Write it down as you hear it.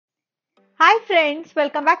Hi friends,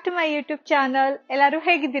 welcome back to my YouTube channel. ಎಲ್ಲರೂ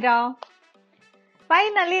ಹೇಗಿದ್ದೀರಾ?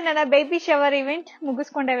 Finally ನನ್ನ ಬೇಬಿ ಶವರ್ ಇವೆಂಟ್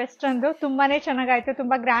ಮುಗಿಸ್ಕೊಂಡೆ ವೆಸ್ಟರ್ನ್ದು. ತುಂಬಾನೇ ಚೆನ್ನಾಗಾಯ್ತು,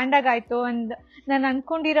 ತುಂಬಾ ಗ್ರ್ಯಾಂಡ್ ಆಗಾಯ್ತು ಅಂಡ್ ನಾನು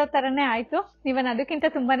ಅನ್ಕೊಂಡಿರೋ ತರನೇ ಆಯ್ತು. ಇವನ್ ಅದಕ್ಕಿಂತ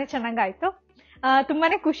ತುಂಬಾನೇ ಚೆನ್ನಾಗಾಯ್ತು.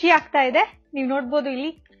 ತುಂಬಾನೇ ಖುಷಿ ಆಗ್ತಾ ಇದೆ. ನೀವು ನೋಡ್ಬೋದು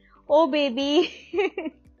ಇಲ್ಲಿ ಓ ಬೇಬಿ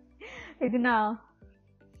ಇದನ್ನ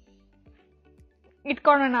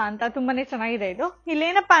ಇಟ್ಕೊಳ್ಳೋಣ ಅಂತ. ತುಂಬಾನೇ ಚೆನ್ನಾಗಿದೆ ಇದು.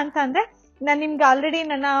 ಇಲ್ಲೇನಪ್ಪಾ ಅಂತ ಅಂದ್ರೆ ನಾನು ನಿಮ್ಗೆ ಆಲ್ರೆಡಿ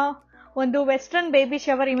ನನ್ನ ಒಂದು ವೆಸ್ಟರ್ನ್ ಬೇಬಿ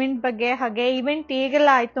ಶವರ್ ಇವೆಂಟ್ ಬಗ್ಗೆ ಹಾಗೆ ಇವೆಂಟ್ ಹೇಗೆಲ್ಲ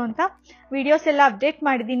ಆಯ್ತು ಅಂತ ವಿಡಿಯೋಸ್ ಎಲ್ಲ ಅಪ್ಡೇಟ್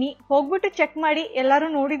ಮಾಡಿದೀನಿ. ಹೋಗ್ಬಿಟ್ಟು ಚೆಕ್ ಮಾಡಿ. ಎಲ್ಲರೂ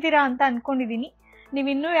ನೋಡಿದೀರಾ ಅಂತ ಅನ್ಕೊಂಡಿದೀನಿ. ನೀವು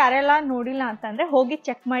ಇನ್ನೂ ಯಾರೆಲ್ಲ ನೋಡಿಲ್ಲ ಅಂತಂದ್ರೆ ಹೋಗಿ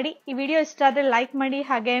ಚೆಕ್ ಮಾಡಿ. ಈ ವಿಡಿಯೋ ಇಷ್ಟ ಆದ್ರೆ ಲೈಕ್ ಮಾಡಿ,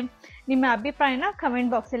 ಹಾಗೆ ನಿಮ್ಮ ಅಭಿಪ್ರಾಯನ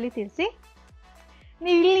ಕಮೆಂಟ್ ಬಾಕ್ಸ್ ಅಲ್ಲಿ ತಿಳಿಸಿ.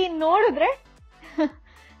 ನೀವು ಇಲ್ಲಿ ನೋಡಿದ್ರೆ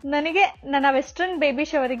ನನಗೆ ನನ್ನ ವೆಸ್ಟರ್ನ್ ಬೇಬಿ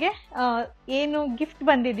ಶವರ್ಗೆ ಏನು ಗಿಫ್ಟ್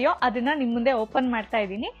ಬಂದಿದೆಯೋ ಅದನ್ನ ನಿಮ್ ಮುಂದೆ ಓಪನ್ ಮಾಡ್ತಾ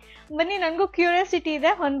ಇದ್ದೀನಿ. ಬನ್ನಿ, ನನಗೂ ಕ್ಯೂರಿಯಾಸಿಟಿ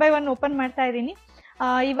ಇದೆ. ಒನ್ ಬೈ ಒನ್ ಓಪನ್ ಮಾಡ್ತಾ ಇದ್ದೀನಿ.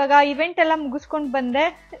 ಇವಾಗ ಇವೆಂಟ್ ಎಲ್ಲ ಮುಗಿಸ್ಕೊಂಡು ಬಂದೆ,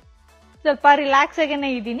 ಸ್ವಲ್ಪ ರಿಲ್ಯಾಕ್ಸ್ ಆಗೇನೆ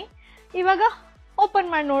ಇದ್ದೀನಿ. ಇವಾಗ ಓಪನ್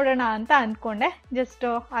ಮಾಡಿ ನೋಡೋಣ ಅಂತ ಅನ್ಕೊಂಡೆ. ಜಸ್ಟ್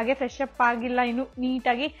ಹಾಗೆ ಫ್ರೆಶ್ ಅಪ್ ಆಗಿಲ್ಲ, ಇನ್ನು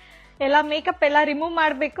ನೀಟಾಗಿ ಎಲ್ಲ ಮೇಕಪ್ ಎಲ್ಲ ರಿಮೂವ್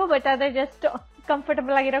ಮಾಡಬೇಕು. ಬಟ್ ಅದೇ ಜಸ್ಟ್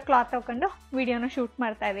ಕಂಫರ್ಟಬಲ್ ಆಗಿರೋ ಕ್ಲಾತ್ ಹಾಕೊಂಡು ವಿಡಿಯೋನ ಶೂಟ್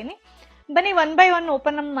ಮಾಡ್ತಾ ಇದ್ದೀನಿ. ಬನ್ನಿ, ಒನ್ ಬೈ ಒನ್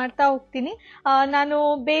ಓಪನ್ ಮಾಡ್ತಾ ಹೋಗ್ತೀನಿ. ನಾನು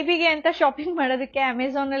ಬೇಬಿಗೆ ಅಂತ ಶಾಪಿಂಗ್ ಮಾಡೋದಕ್ಕೆ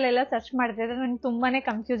ಅಮೆಝಾನ್ ಅಲ್ಲೆಲ್ಲ ಸರ್ಚ್ ಮಾಡ್ತಿದ್ದೆ. ನಂಗೆ ತುಂಬಾನೇ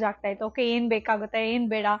ಕನ್ಫ್ಯೂಸ್ ಆಗ್ತಾ ಇತ್ತು. ಓಕೆ, ಏನ್ ಬೇಕಾಗುತ್ತೆ, ಏನ್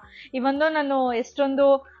ಬೇಡ. ಇವೊಂದು ನಾನು ಎಷ್ಟೊಂದು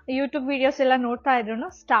ಯೂಟ್ಯೂಬ್ ವಿಡಿಯೋಸ್ ಎಲ್ಲ ನೋಡ್ತಾ ಇದ್ರು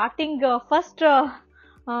ಸ್ಟಾರ್ಟಿಂಗ್ ಫಸ್ಟ್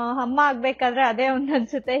ಅಮ್ಮ ಆಗ್ಬೇಕಾದ್ರೆ ಅದೇ ಒಂದು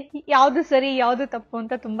ಅನ್ಸುತ್ತೆ, ಯಾವ್ದು ಸರಿ ಯಾವ್ದು ತಪ್ಪು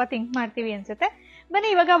ಅಂತ ತುಂಬಾ ಥಿಂಕ್ ಮಾಡ್ತೀವಿ ಅನ್ಸುತ್ತೆ. ಬನ್ನಿ,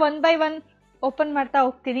 ಇವಾಗ ಒನ್ ಬೈ ಒನ್ ಓಪನ್ ಮಾಡ್ತಾ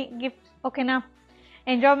ಹೋಗ್ತೀನಿ ಗಿಫ್ಟ್. ಓಕೆನಾ,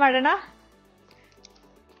 ಎಂಜಾಯ್ ಮಾಡೋಣ.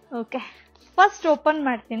 ಓಕೆ, ಫಸ್ಟ್ ಓಪನ್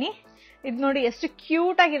ಮಾಡ್ತೀನಿ. ಇದು ನೋಡಿ ಎಷ್ಟು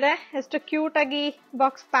ಕ್ಯೂಟ್ ಆಗಿದೆ, ಎಷ್ಟು ಕ್ಯೂಟ್ ಆಗಿ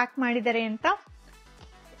ಬಾಕ್ಸ್ ಪ್ಯಾಕ್ ಮಾಡಿದ್ದಾರೆ ಅಂತ.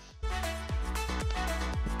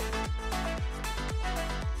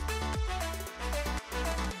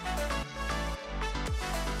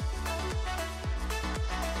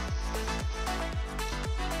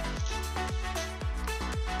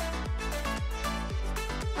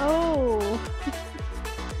 ಓ,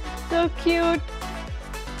 ಸೋ ಕ್ಯೂಟ್.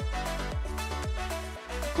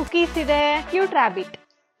 ಕುಕೀಸ್ ಇದೆ, cute rabbit.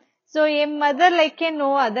 So A mother like A no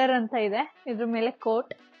other ಅಂತ ಇದೆ ಇದ್ರ ಮೇಲೆ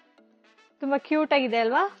ಕೋಟ್. ತುಂಬಾ ಕ್ಯೂಟ್ ಆಗಿದೆ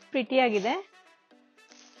ಅಲ್ವಾ, ಪ್ರಿಟಿ ಆಗಿದೆ.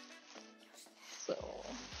 ಸೊ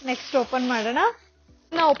ನೆಕ್ಸ್ಟ್ ಓಪನ್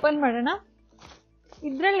ಮಾಡೋಣ.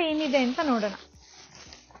 ಇದ್ರಲ್ಲಿ ಏನಿದೆ ಅಂತ ನೋಡೋಣ.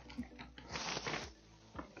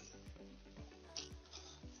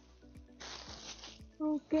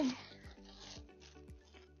 ಓಕೆ,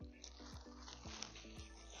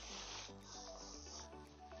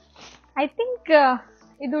 ಐ ಥಿಂಕ್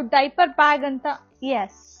ಇದು ಡೈಪರ್ ಬ್ಯಾಗ್ ಅಂತ.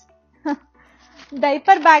 ಎಸ್,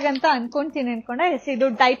 ಡೈಪರ್ ಬ್ಯಾಗ್ ಅಂತ ಅನ್ಕೊಂಡೆ. ಎಸ್, ಇದು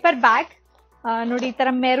ಡೈಪರ್ ಬ್ಯಾಗ್. ನೋಡಿ, ಈ ತರ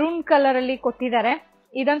ಮೆರೂನ್ ಕಲರ್ ಅಲ್ಲಿ ಕೊಟ್ಟಿದ್ದಾರೆ.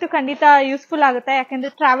 ಇದಂತೂ ಖಂಡಿತ ಯೂಸ್ಫುಲ್ ಆಗುತ್ತೆ,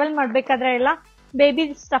 ಯಾಕಂದ್ರೆ ಟ್ರಾವೆಲ್ ಮಾಡ್ಬೇಕಾದ್ರೆ ಎಲ್ಲ ಬೇಬಿ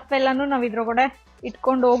ಸ್ಟಫ್ ಎಲ್ಲಾನು ನಾವ್ ಇದ್ರೊಳಗಡೆ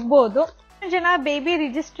ಇಟ್ಕೊಂಡು ಹೋಗ್ಬೋದು. ಜನ ಬೇಬಿ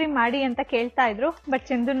ರಿಜಿಸ್ಟ್ರಿ ಮಾಡಿ ಅಂತ ಕೇಳ್ತಾ ಇದ್ರು. ಬಟ್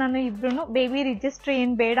ಚಂದು ನಾನು ಇಬ್ರು ಬೇಬಿ ರಿಜಿಸ್ಟ್ರಿ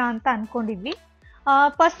ಏನ್ ಬೇಡ ಅಂತ ಅನ್ಕೊಂಡಿದ್ವಿ.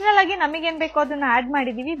 ಪರ್ಸನಲ್ ಆಗಿ ನಮಗೇನ್ ಬೇಕೋ ಅದನ್ನ ಆಡ್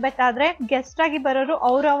ಮಾಡಿದೀವಿ. ಬಟ್ ಆದ್ರೆ ಗೆಸ್ಟ್ ಆಗಿ ಬರೋರು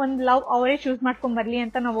ಅವರ ಒಂದು ಲವ್ ಅವರೇ ಚೂಸ್ ಮಾಡ್ಕೊಂಡ್ ಬರ್ಲಿ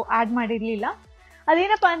ಅಂತ ನಾವು ಆಡ್ ಮಾಡಿರ್ಲಿಲ್ಲ.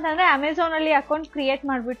 ಅದೇನಪ್ಪಾ ಅಂತಂದ್ರೆ ಅಮೆಝಾನ್ ಅಲ್ಲಿ ಅಕೌಂಟ್ ಕ್ರಿಯೇಟ್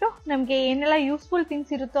ಮಾಡ್ಬಿಟ್ಟು ನಮ್ಗೆ ಏನೆಲ್ಲ ಯೂಸ್ಫುಲ್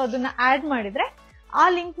ಥಿಂಗ್ಸ್ ಇರುತ್ತೋ ಅದನ್ನ ಆಡ್ ಮಾಡಿದ್ರೆ ಆ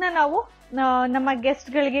ಲಿಂಕ್ ನ ನಾವು ನಮ್ಮ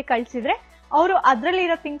ಗೆಸ್ಟ್ ಗಳಿಗೆ ಕಳ್ಸಿದ್ರೆ ಅವರು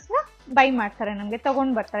ಅದ್ರಲ್ಲಿರೋ ಥಿಂಗ್ಸ್ ನ ಬೈ ಮಾಡ್ತಾರೆ, ನಮ್ಗೆ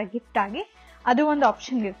ತಗೊಂಡ್ ಬರ್ತಾರೆ ಗಿಫ್ಟ್ ಆಗಿ. ಅದು ಒಂದು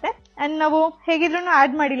ಆಪ್ಷನ್ ಇರುತ್ತೆ. ಅಂಡ್ ನಾವು ಹೇಗಿದ್ರು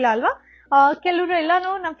ಆಡ್ ಮಾಡಿಲ್ಲ ಅಲ್ವಾ. ಕೆಲವರು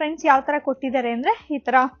ಎಲ್ಲಾನು ನಮ್ಮ ಫ್ರೆಂಡ್ಸ್ ಯಾವ ತರ ಕೊಟ್ಟಿದ್ದಾರೆ ಅಂದ್ರೆ ಈ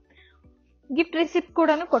ತರ ಗಿಫ್ಟ್ ರಿಸಿಪ್ಟ್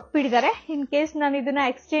ಕೂಡ ಕೊಟ್ಬಿಟ್ಟಿದ್ದಾರೆ. ಇನ್ ಕೇಸ್ ನಾನು ಇದನ್ನ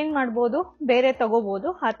ಎಕ್ಸ್ಚೇಂಜ್ ಮಾಡ್ಬೋದು, ಬೇರೆ ತಗೋಬಹುದು,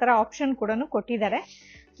 ಆ ತರ ಆಪ್ಷನ್ ಕೂಡ ಕೊಟ್ಟಿದ್ದಾರೆ.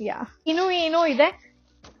 ಇನ್ನೂ ಏನೋ ಇದೆ,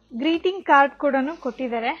 ಗ್ರೀಟಿಂಗ್ ಕಾರ್ಡ್ ಕೂಡ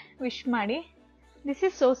ಕೊಟ್ಟಿದ್ದಾರೆ ವಿಶ್ ಮಾಡಿ. This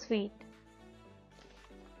is so sweet.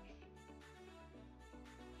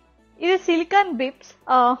 ಇದು ಸಿಲಿಕಾನ್ ಬಿಪ್ಸ್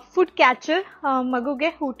ಫುಡ್ ಕ್ಯಾಚರ್.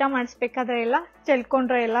 ಮಗುಗೆ ಊಟ ಮಾಡಿಸ್ಬೇಕಾದ್ರೆ ಎಲ್ಲ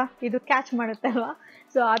ಚೆಲ್ಕೊಂಡ್ರೆ ಎಲ್ಲ ಇದು ಕ್ಯಾಚ್ ಮಾಡುತ್ತೆ ಅಲ್ವಾ.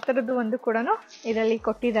 ಸೊ ಆ ತರದ್ದು ಒಂದು ಕೂಡ ಇದರಲ್ಲಿ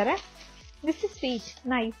ಕೊಟ್ಟಿದ್ದಾರೆ. This is sweet,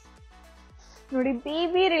 nice. ನೋಡಿ,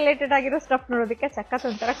 ಬೇಬಿ ರಿಲೇಟೆಡ್ ಆಗಿರೋ ಸ್ಟಫ್ ನೋಡೋದಕ್ಕೆ ಸಖತ್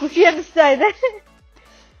ಒಂಥರ ಖುಷಿ ಅನಿಸ್ತಾ ಇದೆ.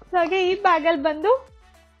 ಹಾಗೆ ಈ ಬ್ಯಾಗ್ ಅಲ್ಲಿ ಬಂದು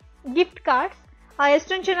ಗಿಫ್ಟ್ ಕಾರ್ಡ್ಸ್.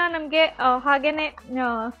 ಎಷ್ಟೊಂದು ಜನ ನಮ್ಗೆ ಹಾಗೇನೆ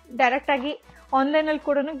ಡೈರೆಕ್ಟ್ ಆಗಿ ಆನ್ಲೈನ್ ಅಲ್ಲಿ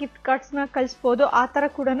ಕೂಡ ಗಿಫ್ಟ್ ಕಾರ್ಡ್ಸ್ ನ ಕಳಿಸಬಹುದು. ಆ ತರ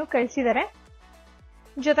ಕೂಡ ಕಳಿಸಿದ್ದಾರೆ.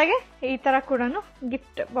 ಜೊತೆಗೆ ಈ ತರ ಕೂಡ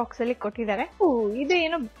ಗಿಫ್ಟ್ ಬಾಕ್ಸ್ ಅಲ್ಲಿ ಕೊಟ್ಟಿದ್ದಾರೆ. ಇದು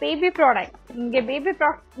ಏನೋ ಬೇಬಿ ಪ್ರಾಡಕ್ಟ್. ನಿಮ್ಗೆ ಬೇಬಿ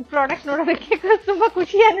ಪ್ರಾಡಕ್ಟ್ ನೋಡೋದಕ್ಕೆ ತುಂಬಾ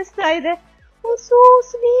ಖುಷಿ ಅನಿಸ್ತಾ ಇದೆ. ಓ, so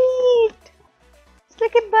sweet.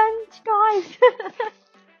 Like a bunch toys.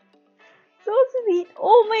 So sweet.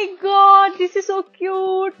 Oh my god, this is so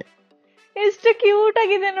cute. ಎಷ್ಟು ಕ್ಯೂಟ್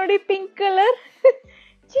ಆಗಿದೆ ನೋಡಿ, ಪಿಂಕ್ ಕಲರ್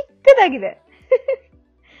ಚಿಕ್ಕದಾಗಿದೆ.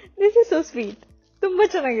 This is so sweet. ತುಂಬಾ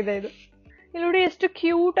ಚೆನ್ನಾಗಿದೆ ಇದು. ಇಲ್ಲಿ ನೋಡಿ ಎಷ್ಟು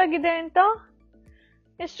ಕ್ಯೂಟ್ ಆಗಿದೆ ಅಂತ.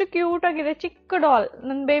 ಎಷ್ಟು ಕ್ಯೂಟ್ ಆಗಿದೆ, ಚಿಕ್ಕ ಡಾಲ್.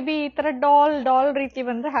 ನನ್ನ ಬೇಬಿ ಈ ತರ ಡಾಲ್ ರೀತಿ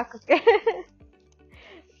ಬಂದ್ರೆ ಹಾಕಕ್ಕೆ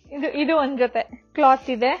ಇದು ಒಂದ್ ಜೊತೆ ಕ್ಲಾತ್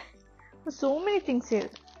ಇದೆ. ಸೋ ಮೆನಿ ಥಿಂಗ್ಸ್ ಇದೆ.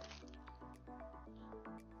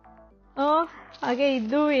 ಹಾಗೆ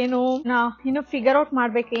ಇದು ಏನು ಇನ್ನು ಫಿಗರ್ ಔಟ್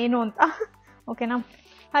ಮಾಡ್ಬೇಕು ಏನು ಅಂತ. ಓಕೆನಾ.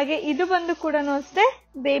 ಹಾಗೆ ಇದು ಬಂದು ಕೂಡ ಅಷ್ಟೇ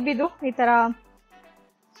ಬೇಬಿದು ಈ ತರ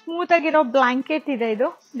ಸ್ಮೂತ್ ಆಗಿರೋ ಬ್ಲಾಂಕೆಟ್ ಇದೆ ಇದು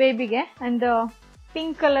ಬೇಬಿಗೆ. And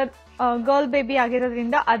pink colour girl baby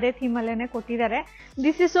ಆಗಿರೋದ್ರಿಂದ ಅದೇ ಥೀಮ್ ಅಲ್ಲೇನೆ ಕೊಟ್ಟಿದ್ದಾರೆ.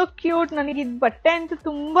 This is so cute. ನನಗೆ ಇದು ಬಟ್ಟೆ ಅಂತೂ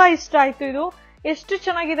ತುಂಬಾ ಇಷ್ಟ ಆಯ್ತು. ಇದು ಎಷ್ಟು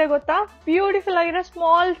ಚೆನ್ನಾಗಿದೆ ಗೊತ್ತಾ, ಬ್ಯೂಟಿಫುಲ್ ಆಗಿರೋ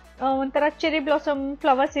ಸ್ಮಾಲ್ ಒಂಥರ ಚೆರಿ ಬ್ಲಾಸಮ್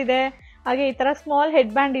ಫ್ಲವರ್ಸ್ ಇದೆ. ಹಾಗೆ ಈ ತರ ಸ್ಮಾಲ್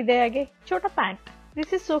ಹೆಡ್ ಬ್ಯಾಂಡ್ ಇದೆ. ಹಾಗೆ Chota pant.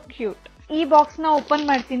 This is so cute. ಈ ಬಾಕ್ಸ್ ನ ಓಪನ್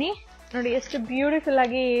ಮಾಡ್ತೀನಿ. ನೋಡಿ ಎಷ್ಟು ಬ್ಯೂಟಿಫುಲ್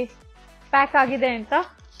ಆಗಿ ಪ್ಯಾಕ್ ಆಗಿದೆ ಅಂತ.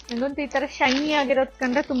 ನಂಗಂತೂ ಈ ತರ ಶೈನಿ ಆಗಿರೋದ್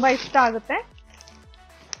ಕಂಡ್ರೆ ತುಂಬಾ ಇಷ್ಟ ಆಗುತ್ತೆ.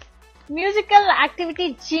 ಮ್ಯೂಸಿಕಲ್ ಆಕ್ಟಿವಿಟಿ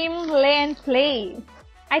ಜಿಮ್ ಲೇ ಅಂಡ್ ಪ್ಲೇ.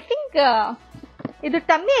 ಐ ಥಿಂಕ್ ಇದು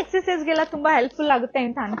ಟಮ್ಮಿ ಎಕ್ಸರ್ಸೈಸ್ಗೆಲ್ಲ ತುಂಬಾ ಹೆಲ್ಪ್ಫುಲ್ ಆಗುತ್ತೆ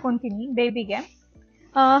ಅಂತ ಅನ್ಕೊಂತೀನಿ ಬೇಬಿಗೆ.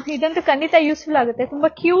 ಇದಂತೂ ಖಂಡಿತ ಯೂಸ್ಫುಲ್ ಆಗುತ್ತೆ. ತುಂಬಾ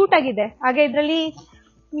ಕ್ಯೂಟ್ ಆಗಿದೆ. ಹಾಗೆ ಇದರಲ್ಲಿ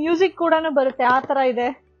ಮ್ಯೂಸಿಕ್ ಕೂಡ ಬರುತ್ತೆ, ಆ ತರ ಇದೆ.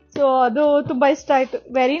 ಸೊ ಅದು ತುಂಬಾ ಇಷ್ಟ ಆಯ್ತು.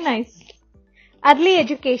 Very nice. Early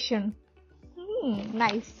education.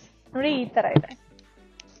 Nice. ನೋಡಿ ಈ ತರ ಇದೆ.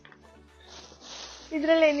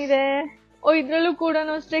 ಇದ್ರಲ್ಲಿ ಏನಿದೆ? ಇದ್ರಲ್ಲೂ ಕೂಡ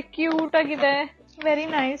ಅಷ್ಟೇ ಕ್ಯೂಟ್ ಆಗಿದೆ. Very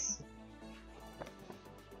nice.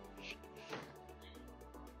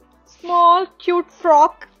 Small cute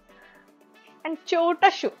frock and Chhota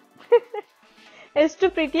shoe. ಎಷ್ಟು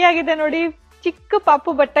ಪ್ರಿಟಿ ಆಗಿದೆ ನೋಡಿ. ಚಿಕ್ಕ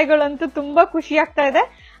ಪಾಪು ಬಟ್ಟೆಗಳಂತೂ ತುಂಬಾ ಖುಷಿ ಆಗ್ತಾ ಇದೆ.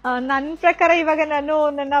 ನನ್ನ ಪ್ರಕಾರ ಇವಾಗ ನಾನು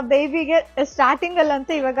ನನ್ನ ಬೇಬಿಗೆ ಸ್ಟಾರ್ಟಿಂಗ್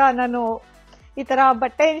ಅಲ್ಲಂತೂ ಇವಾಗ ನಾನು ಈ ತರ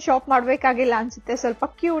ಬಟ್ಟೆ ಶಾಪ್ ಮಾಡ್ಬೇಕಾಗಿಲ್ಲ ಅನ್ಸುತ್ತೆ. ಸ್ವಲ್ಪ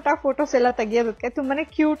ಕ್ಯೂಟ್ ಆಗಿ ಫೋಟೋಸ್ ಎಲ್ಲ ತೆಗಿಯೋದಕ್ಕೆ ತುಂಬಾನೇ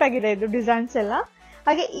ಕ್ಯೂಟ್ ಆಗಿದೆ ಇದು ಡಿಸೈನ್ಸ್ ಎಲ್ಲ.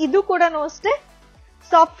 ಹಾಗೆ ಇದು ಕೂಡ ಅಷ್ಟೇ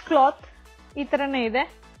ಸಾಫ್ಟ್ ಕ್ಲಾತ್ ಈ ತರನೇ ಇದೆ.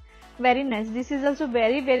 Very nice. This is also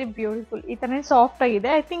very very beautiful. ಈ ತರನೇ ಸಾಫ್ಟ್ ಆಗಿದೆ.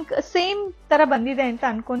 ಐ ಥಿಂಕ್ ಸೇಮ್ ತರ ಬಂದಿದೆ ಅಂತ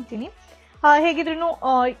ಅನ್ಕೊಂತೀನಿ. ಹೇಗಿದ್ರು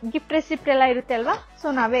ಗಿಫ್ಟ್ ರೆಸಿಪ್ಟ್ ಎಲ್ಲ ಇರುತ್ತೆ ಅಲ್ವಾ, ಸೊ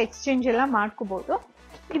ನಾವೇ ಎಕ್ಸ್ಚೇಂಜ್ ಎಲ್ಲ ಮಾಡ್ಕೋಬಹುದು.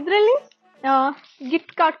 ಇದರಲ್ಲಿ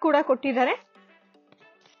ಗಿಫ್ಟ್ ಕಾರ್ಡ್ ಕೂಡ ಕೊಟ್ಟಿದ್ದಾರೆ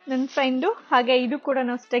ನನ್ನ ಫ್ರೆಂಡು. ಹಾಗೆ ಇದು ಕೂಡ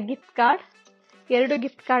ಅಷ್ಟೇ ಗಿಫ್ಟ್ ಕಾರ್ಡ್. 2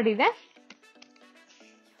 ಗಿಫ್ಟ್ ಕಾರ್ಡ್ ಇದೆ.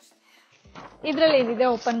 ಇದ್ರಲ್ಲಿ ಏನಿದೆ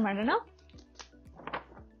ಓಪನ್ ಮಾಡೋಣ.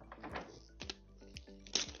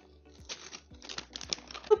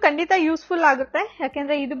 ಖಂಡಿತ ಯೂಸ್ಫುಲ್ ಆಗುತ್ತೆ.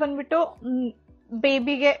 ಯಾಕೆಂದ್ರೆ ಇದು ಬಂದ್ಬಿಟ್ಟು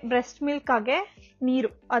ಬೇಬಿಗೆ ಬ್ರೆಸ್ಟ್ ಮಿಲ್ಕ್ ಹಾಗೆ ನೀರು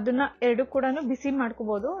ಅದನ್ನ 2 ಕೂಡ ಬಿಸಿ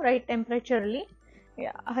ಮಾಡ್ಕೋಬಹುದು ರೈಟ್ ಟೆಂಪರೇಚರ್ ಅಲ್ಲಿ.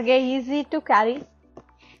 ಹಾಗೆ ಈಸಿ ಟು ಕ್ಯಾರಿ.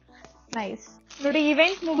 ನೈಸ್. ನೋಡಿ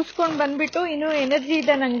ಇವೆಂಟ್ ಮುಗಿಸ್ಕೊಂಡ್ ಬಂದ್ಬಿಟ್ಟು ಇನ್ನು ಎನರ್ಜಿ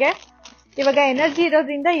ಇದೆ ನಂಗೆ. ಇವಾಗ ಎನರ್ಜಿ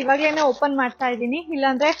ಇರೋದ್ರಿಂದ ಇವಾಗ್ಲೇನೆ ಓಪನ್ ಮಾಡ್ತಾ ಇದ್ದೀನಿ.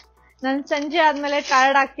 ಇಲ್ಲಾಂದ್ರೆ ನಾನು ಸಂಜೆ ಆದ್ಮೇಲೆ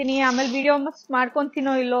ಟಯರ್ಡ್ ಆಗ್ತೀನಿ. ಆಮೇಲೆ ವಿಡಿಯೋ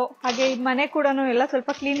ಮಾಡ್ಕೊಂತೀನೋ ಇಲ್ಲೋ. ಹಾಗೆ ಮನೆ ಕೂಡ ಎಲ್ಲ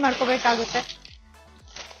ಸ್ವಲ್ಪ ಕ್ಲೀನ್ ಮಾಡ್ಕೋಬೇಕಾಗುತ್ತೆ.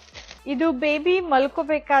 ಇದು ಬೇಬಿ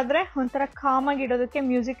ಮಲ್ಕೋಬೇಕಾದ್ರೆ ಒಂಥರ ಕಾಮ್ ಆಗಿ ಇಡೋದಕ್ಕೆ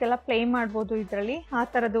ಮ್ಯೂಸಿಕ್ ಎಲ್ಲ ಪ್ಲೇ ಮಾಡ್ಬೋದು ಇದರಲ್ಲಿ. ಆ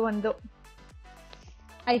ತರದ್ದು ಒಂದು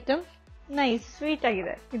ಐಟಮ್. ನೈಸ್. ಸ್ವೀಟ್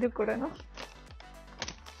ಆಗಿದೆ ಇದು ಕೂಡ.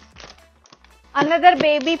 Another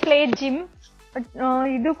baby play gym.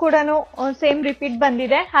 ಇದು ಕೂಡ ಸೇಮ್ ರಿಪೀಟ್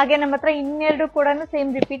ಬಂದಿದೆ. ಹಾಗೆ ನಮ್ಮ ಹತ್ರ ಇನ್ನೆರಡು ಕೂಡ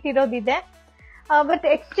ಸೇಮ್ ರಿಪೀಟ್ ಇರೋದಿದೆ. ಬಟ್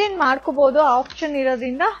ಎಕ್ಸ್ಚೇಂಜ್ ಮಾಡ್ಕೋಬಹುದು. ಆಪ್ಷನ್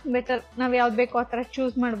ಇರೋದ್ರಿಂದ ಬೆಟರ್. ನಾವ್ ಯಾವ್ದು ಬೇಕೋ ಆ ತರ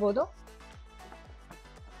ಚೂಸ್ ಮಾಡ್ಬೋದು.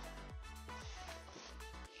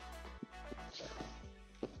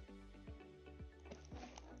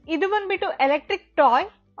 ಇದು ಬಂದ್ಬಿಟ್ಟು ಎಲೆಕ್ಟ್ರಿಕ್ ಟಾಯ್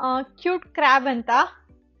ಕ್ಯೂಟ್ ಕ್ರ್ಯಾಬ್ ಅಂತ.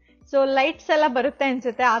 ಸೊ ಲೈಟ್ಸ್ ಎಲ್ಲ ಬರುತ್ತೆ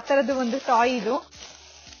ಅನ್ಸುತ್ತೆ. ಆ ತರದ್ದು ಒಂದು ಟಾಯ್ ಇದು.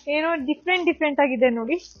 ಏನೋ ಡಿಫ್ರೆಂಟ್ ಆಗಿದೆ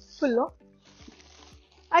ನೋಡಿ ಫುಲ್ಲು.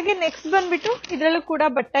 ಹಾಗೆ ನೆಕ್ಸ್ಟ್ ಬಂದ್ಬಿಟ್ಟು ಇದ್ರಲ್ಲೂ ಕೂಡ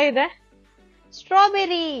ಬಟ್ಟೆ ಇದೆ.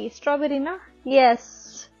 ಸ್ಟ್ರಾಬೆರಿನ. S,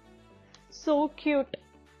 so cute.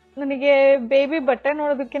 ನನಗೆ ಬೇಬಿ ಬಟ್ಟೆ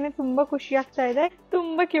ನೋಡೋದಕ್ಕೇನೆ ತುಂಬಾ ಖುಷಿ ಆಗ್ತಾ ಇದೆ.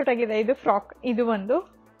 ತುಂಬಾ ಕ್ಯೂಟ್ ಆಗಿದೆ ಇದು ಫ್ರಾಕ್. ಇದು ಒಂದು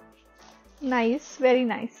ನೈಸ್. Very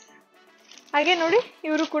nice. ಹಾಗೆ ನೋಡಿ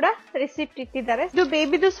ಇವರು ಕೂಡ ರಿಸಿಪ್ಟ್ ಇಟ್ಟಿದ್ದಾರೆ. ಇದು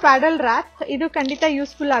ಬೇಬಿದು ಸ್ವಾಡಲ್ ರ್ಯಾಪ್. ಇದು ಖಂಡಿತ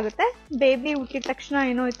ಯೂಸ್ಫುಲ್ ಆಗುತ್ತೆ. ಬೇಬಿ ಹುಟ್ಟಿದ ತಕ್ಷಣ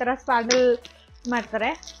ಏನೋ ಈ ತರ ಸ್ವಾಡಲ್ ಮಾಡ್ತಾರೆ.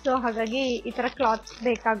 ಸೊ ಹಾಗಾಗಿ ಈ ತರ ಕ್ಲಾತ್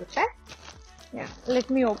ಬೇಕಾಗುತ್ತೆ.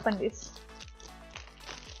 Let me open this.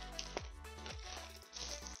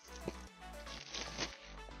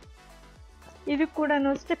 ಇದು ಕೂಡ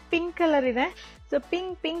ಅಷ್ಟೇ ಪಿಂಕ್ ಕಲರ್ ಇದೆ. So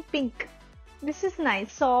pink. This is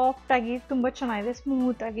nice. Soft ಆಗಿ ತುಂಬಾ ಚೆನ್ನಾಗಿದೆ,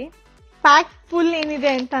 ಸ್ಮೂತ್ ಆಗಿ. ಪ್ಯಾಕ್ ಫುಲ್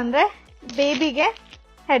ಏನಿದೆ ಅಂತಂದ್ರೆ ಬೇಬಿಗೆ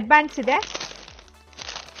ಹೆಡ್ ಬ್ಯಾಂಡ್ಸ್ ಇದೆ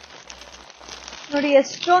ನೋಡಿ.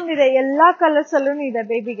 ಎಷ್ಟೊಂದಿದೆ. ಎಲ್ಲಾ ಕಲರ್ಸ್ ಅಲ್ಲೂ ಇದೆ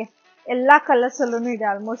ಬೇಬಿಗೆ. ಎಲ್ಲಾ ಕಲರ್ಸ್ ಅಲ್ಲೂ ಇದೆ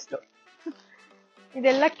ಆಲ್ಮೋಸ್ಟ್.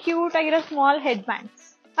 ಇದೆಲ್ಲ ಕ್ಯೂಟ್ ಆಗಿರೋ ಸ್ಮಾಲ್ ಹೆಡ್ ಬ್ಯಾಂಡ್ಸ್.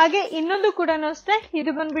 ಹಾಗೆ ಇನ್ನೊಂದು ಕೂಡ ಅಷ್ಟೇ.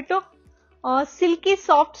 ಇದು ಬಂದ್ಬಿಟ್ಟು ಸಿಲ್ಕಿ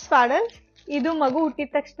ಸಾಫ್ಟ್ ಸ್ವಾಡಲ್. ಇದು ಮಗು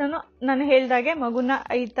ಹುಟ್ಟಿದ ತಕ್ಷಣ ನಾನು ಹೇಳ್ದಾಗೆ ಮಗುನ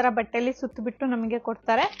ಈ ತರ ಬಟ್ಟೆಯಲ್ಲಿ ಸುತ್ತಬಿಟ್ಟು ನಮಗೆ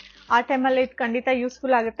ಕೊಡ್ತಾರೆ. ಆ ಟೈಮಲ್ಲಿ ಇದು ಖಂಡಿತ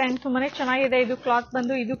ಯೂಸ್ಫುಲ್ ಆಗುತ್ತೆ. ಅಂಡ್ ತುಂಬಾನೇ ಚೆನ್ನಾಗಿದೆ ಇದು ಕ್ಲಾತ್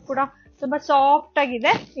ಬಂದು. ಇದು ಕೂಡ ತುಂಬಾ ಸಾಫ್ಟ್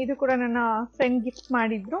ಆಗಿದೆ. ಇದು ಕೂಡ ನನ್ನ ಫ್ರೆಂಡ್ ಗಿಫ್ಟ್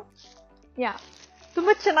ಮಾಡಿದ್ರು.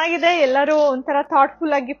 ತುಂಬಾ ಚೆನ್ನಾಗಿದೆ. ಎಲ್ಲರೂ ಒಂಥರ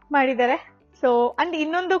ಥಾಟ್ಫುಲ್ ಆಗಿ ಗಿಫ್ಟ್ ಮಾಡಿದ್ದಾರೆ. ಸೊ ಅಂಡ್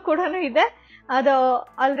ಇನ್ನೊಂದು ಕೂಡ ಇದೆ. ಅದು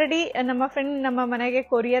ಆಲ್ರೆಡಿ ನಮ್ಮ ಫ್ರೆಂಡ್ ನಮ್ಮ ಮನೆಗೆ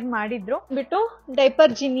ಕೊರಿಯರ್ ಮಾಡಿದ್ರು ಬಿಟ್ಟು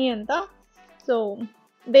ಡೈಪರ್ ಜಿನಿ ಅಂತ. ಸೊ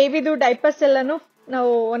ಬೇಬಿದು ಡೈಪರ್ಸ್ ಎಲ್ಲಾನು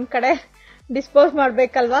ನಾವು ಒಂದ್ ಕಡೆ ಡಿಸ್ಪೋಸ್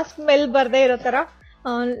ಮಾಡ್ಬೇಕಲ್ವಾ, ಸ್ಮೆಲ್ ಬರ್ದೇ ಇರೋ ತರ.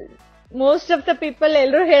 ಮೋಸ್ಟ್ ಆಫ್ ದ ಪೀಪಲ್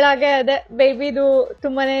ಎಲ್ಲರೂ ಹೇಳಾಗೆ ಅದೇ ಬೇಬಿದು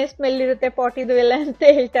ತುಂಬಾನೇ ಸ್ಮೆಲ್ ಇರುತ್ತೆ ಪಾಟಿದು ಎಲ್ಲ ಅಂತ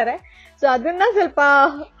ಹೇಳ್ತಾರೆ. ಸೊ ಅದನ್ನ ಸ್ವಲ್ಪ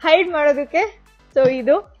ಹೈಡ್ ಮಾಡೋದಕ್ಕೆ ಸೊ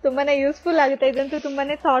ಇದು ತುಂಬಾನೇ ಯೂಸ್ಫುಲ್ ಆಗುತ್ತೆ. ಇದಂತೂ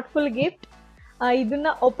ತುಂಬಾನೇ ಥಾಟ್ಫುಲ್ ಗಿಫ್ಟ್. ಇದನ್ನ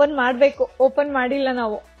ಓಪನ್ ಮಾಡ್ಬೇಕು, ಓಪನ್ ಮಾಡಿಲ್ಲ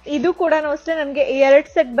ನಾವು. ಇದು ಕೂಡ ಅಷ್ಟೇ ನಮ್ಗೆ 2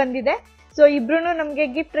 ಸೆಟ್ ಬಂದಿದೆ. ಸೊ ಇಬ್ರು ನಮ್ಗೆ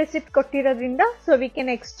gift receipt ಕೊಟ್ಟಿರೋದ್ರಿಂದ so we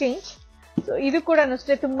can exchange. So ಇದು ಕೂಡ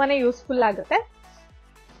ಅಷ್ಟೇ ತುಂಬಾನೇ ಯೂಸ್ಫುಲ್ ಆಗುತ್ತೆ.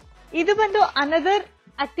 ಇದು ಬಂದು ಅನದರ್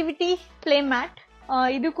ಆಕ್ಟಿವಿಟಿ ಪ್ಲೇ ಮ್ಯಾಟ್.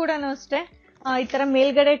 ಇದು ಕೂಡ ಅಷ್ಟೇ ಈ ತರ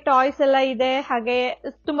ಮೇಲ್ಗಡೆ ಟಾಯ್ಸ್ ಎಲ್ಲ ಇದೆ, ಹಾಗೆ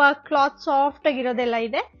ತುಂಬಾ ಕ್ಲಾತ್ ಸಾಫ್ಟ್ ಆಗಿರೋದೆಲ್ಲ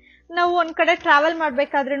ಇದೆ. ನಾವು ಒಂದ್ ಕಡೆ ಟ್ರಾವೆಲ್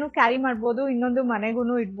ಮಾಡ್ಬೇಕಾದ್ರೂ ಕ್ಯಾರಿ ಮಾಡ್ಬೋದು, ಇನ್ನೊಂದು ಮನೆಗೂ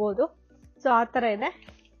ಇಡ್ಬೋದು. ಸೊ ಆ ತರ ಇದೆ.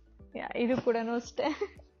 ಇದು ಕೂಡ ಅಷ್ಟೇ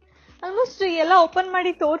ಆಲ್ಮೋಸ್ಟ್ ಎಲ್ಲ ಓಪನ್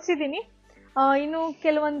ಮಾಡಿ ತೋರಿಸಿದೀನಿ. ಇನ್ನು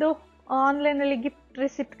ಕೆಲವೊಂದು ಆನ್ಲೈನ್ ಅಲ್ಲಿ ಗಿಫ್ಟ್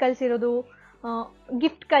ರಿಸಿಪ್ಟ್ ಕಳ್ಸಿರೋದು,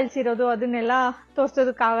 ಗಿಫ್ಟ್ ಕಳ್ಸಿರೋದು ಅದನ್ನೆಲ್ಲ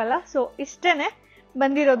ತೋರ್ಸೋದಕ್ಕಾಗಲ್ಲ. ಸೊ ಇಷ್ಟೇನೆ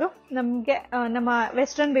ಬಂದಿರೋದು ನಮ್ಗೆ ನಮ್ಮ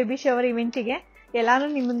ವೆಸ್ಟರ್ನ್ ಬೇಬಿ ಶವರ್ ಇವೆಂಟಿಗೆ. ಎಲ್ಲಾನು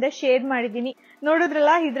ನಿಮ್ ಮುಂದೆ ಶೇರ್ ಮಾಡಿದೀನಿ.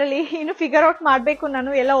 ನೋಡಿದ್ರಲ್ಲ, ಇದ್ರಲ್ಲಿ ಇನ್ನು ಫಿಗರ್ ಔಟ್ ಮಾಡ್ಬೇಕು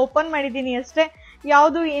ನಾನು. ಎಲ್ಲ ಓಪನ್ ಮಾಡಿದೀನಿ ಅಷ್ಟೇ.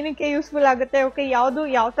 ಯಾವ್ದು ಏನಕ್ಕೆ ಯೂಸ್ಫುಲ್ ಆಗುತ್ತೆ, ಓಕೆ ಯಾವ್ದು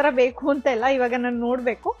ಯಾವ ತರ ಬೇಕು ಅಂತ ಎಲ್ಲ ಇವಾಗ ನಾನು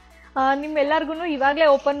ನೋಡ್ಬೇಕು. ನಿಮ್ಮೆಲ್ಲರಿಗೂ ಇವಾಗ್ಲೇ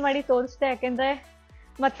ಓಪನ್ ಮಾಡಿ ತೋರಿಸ್ದೆ, ಯಾಕೆಂದ್ರೆ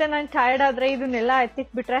ಮತ್ತೆ ನಾನು ಟಯರ್ಡ್ ಆದ್ರೆ ಇದನ್ನೆಲ್ಲ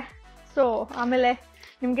ಎತ್ತಿಟ್ಬಿಟ್ರೆ ಸೊ ಆಮೇಲೆ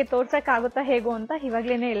ನಿಮ್ಗೆ ತೋರ್ಸಕ್ ಆಗುತ್ತಾ ಹೇಗೋ ಅಂತ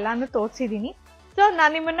ಇವಾಗ್ಲೇನೆ ಎಲ್ಲಾನು ತೋರ್ಸಿದೀನಿ. ಸೊ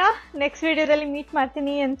ನಾನು ನಿಮ್ಮನ್ನ ನೆಕ್ಸ್ಟ್ ವಿಡಿಯೋದಲ್ಲಿ ಮೀಟ್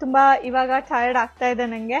ಮಾಡ್ತೀನಿ. ತುಂಬಾ ಇವಾಗ ಟಯರ್ಡ್ ಆಗ್ತಾ ಇದೆ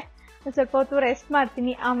ನಂಗೆ, ಸ್ವಲ್ಪ ಹೊತ್ತು ರೆಸ್ಟ್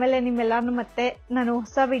ಮಾಡ್ತೀನಿ. ಆಮೇಲೆ ನಿಮ್ಮೆಲ್ಲಾನು ಮತ್ತೆ ನಾನು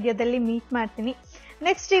ಹೊಸ ವಿಡಿಯೋದಲ್ಲಿ ಮೀಟ್ ಮಾಡ್ತೀನಿ.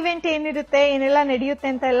 ನೆಕ್ಸ್ಟ್ ಇವೆಂಟ್ ಏನಿರುತ್ತೆ, ಏನೆಲ್ಲ ನಡೆಯುತ್ತೆ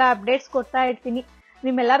ಅಂತ ಎಲ್ಲ ಅಪ್ಡೇಟ್ಸ್ ಕೊಡ್ತಾ ಇರ್ತೀನಿ.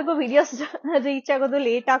 ನಿಮ್ಮೆಲ್ಲರಿಗೂ ವಿಡಿಯೋಸ್ ರೀಚ್ ಆಗೋದು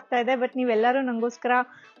ಲೇಟ್ ಆಗ್ತಾ ಇದೆ, ಬಟ್ ನೀವೆಲ್ಲರೂ ನಂಗೋಸ್ಕರ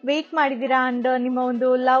ವೇಟ್ ಮಾಡಿದೀರಾ ಅಂಡ್ ನಿಮ್ಮ ಒಂದು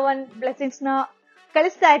ಲವ್ ಅಂಡ್ ಬ್ಲೆಸ್ಸಿಂಗ್ಸ್ ನ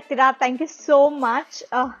ಕಳಿಸ್ತಾ ಇರ್ತೀರಾ. Thank you so much.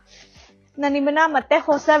 ನಾನು ನಿಮ್ಮನ್ನ ಮತ್ತೆ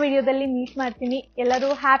ಹೊಸ ವಿಡಿಯೋದಲ್ಲಿ ಮೀಟ್ ಮಾಡ್ತೀನಿ. ಎಲ್ಲರೂ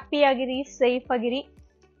ಹ್ಯಾಪಿ ಆಗಿರಿ, ಸೇಫ್ ಆಗಿರಿ.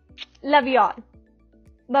 Love you all.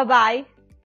 ಬಾಯ್.